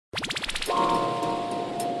Hi,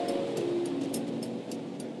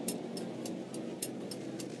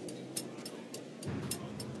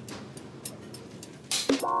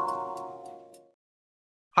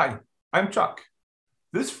 I'm Chuck.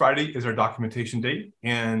 This Friday is our documentation day,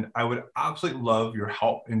 and I would absolutely love your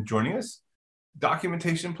help in joining us.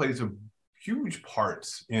 Documentation plays a huge part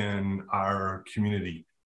in our community.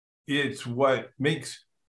 It's what makes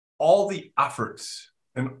all the efforts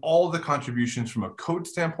and all the contributions from a code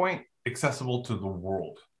standpoint accessible to the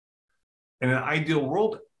world. In an ideal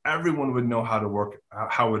world, everyone would know how to work,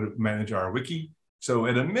 how to manage our wiki. So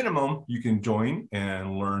at a minimum, you can join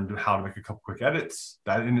and learn how to make a couple quick edits.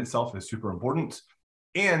 That in itself is super important.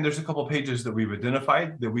 And there's a couple pages that we've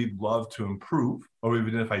identified that we'd love to improve, or we've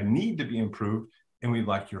identified need to be improved, and we'd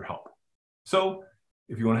like your help. So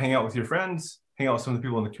if you want to hang out with your friends, hang out with some of the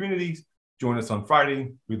people in the communities, join us on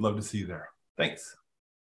Friday. We'd love to see you there. Thanks.